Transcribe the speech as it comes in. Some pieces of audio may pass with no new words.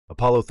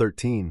Apollo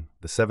 13,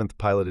 the seventh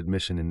piloted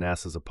mission in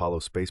NASA's Apollo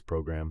space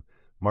program,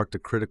 marked a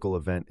critical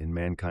event in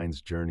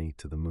mankind's journey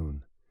to the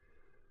moon.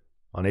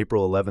 On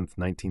April 11,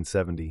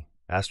 1970,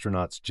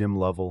 astronauts Jim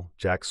Lovell,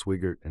 Jack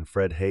Swigert, and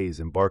Fred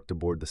Haise embarked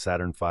aboard the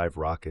Saturn V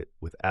rocket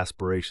with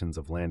aspirations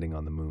of landing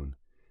on the moon.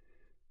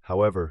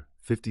 However,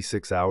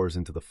 56 hours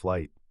into the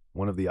flight,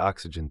 one of the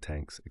oxygen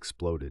tanks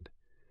exploded.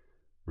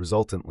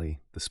 Resultantly,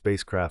 the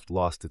spacecraft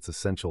lost its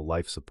essential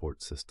life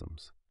support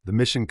systems. The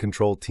mission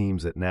control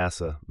teams at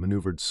NASA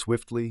maneuvered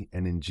swiftly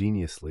and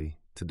ingeniously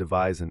to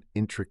devise an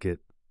intricate,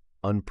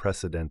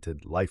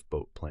 unprecedented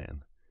lifeboat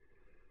plan.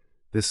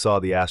 This saw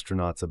the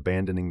astronauts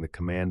abandoning the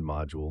command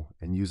module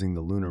and using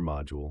the lunar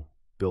module,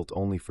 built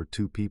only for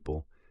 2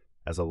 people,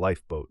 as a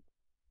lifeboat.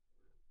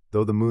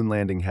 Though the moon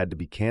landing had to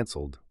be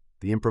canceled,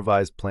 the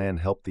improvised plan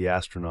helped the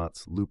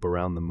astronauts loop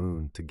around the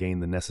moon to gain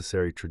the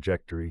necessary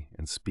trajectory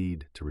and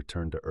speed to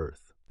return to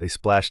Earth. They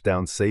splashed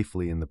down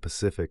safely in the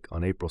Pacific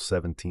on April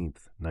 17,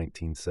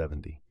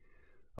 1970.